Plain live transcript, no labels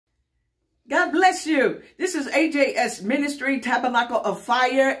God bless you. This is AJS Ministry, Tabernacle of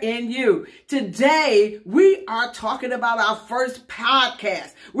Fire NU. Today, we are talking about our first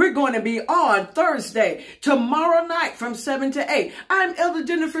podcast. We're going to be on Thursday, tomorrow night from 7 to 8. I'm Elder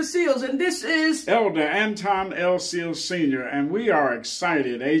Jennifer Seals, and this is Elder Anton Elder Seals Sr., and we are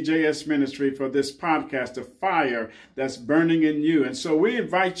excited, AJS Ministry, for this podcast of fire that's burning in you. And so we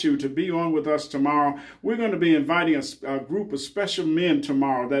invite you to be on with us tomorrow. We're going to be inviting a group of special men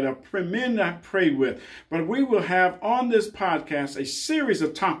tomorrow that are men I pray with, but we will have on this podcast a series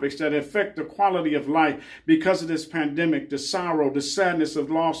of topics that affect the quality of life because of this pandemic, the sorrow, the sadness of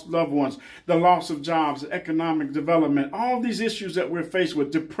lost loved ones, the loss of jobs, economic development, all these issues that we're faced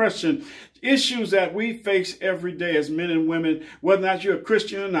with, depression, issues that we face every day as men and women, whether or not you're a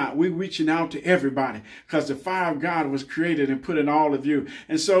Christian or not. We're reaching out to everybody because the fire of God was created and put in all of you.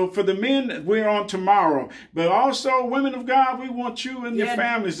 And so for the men, we're on tomorrow, but also women of God, we want you and your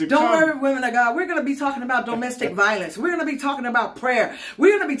families to come. Don't worry, women of God. We're going to be talking about domestic violence. We're going to be talking about prayer.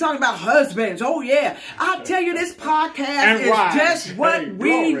 We're going to be talking about husbands. Oh, yeah. I tell you, this podcast is just what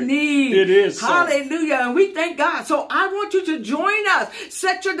we need. It is. Hallelujah. And we thank God. So I want you to join us.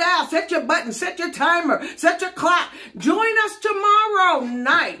 Set your dial, set your button, set your timer, set your clock. Join us tomorrow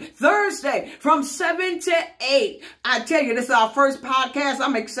night, Thursday, from 7 to 8. I tell you, this is our first podcast.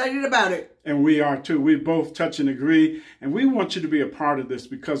 I'm excited about it. And we are too. We both touch and agree. And we want you to be a part of this,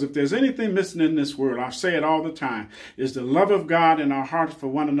 because if there's anything missing in this world, I say it all the time, is the love of God in our hearts for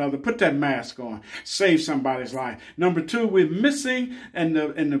one another. Put that mask on. Save somebody's life. Number two, we're missing in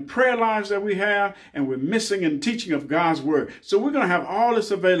the prayer lives that we have, and we're missing in teaching of God's word. So we're going to have all this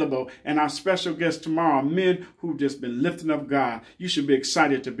available, and our special guest tomorrow, men who've just been lifting up God. You should be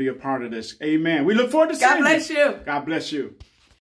excited to be a part of this. Amen. We look forward to seeing you. God bless you. God bless you.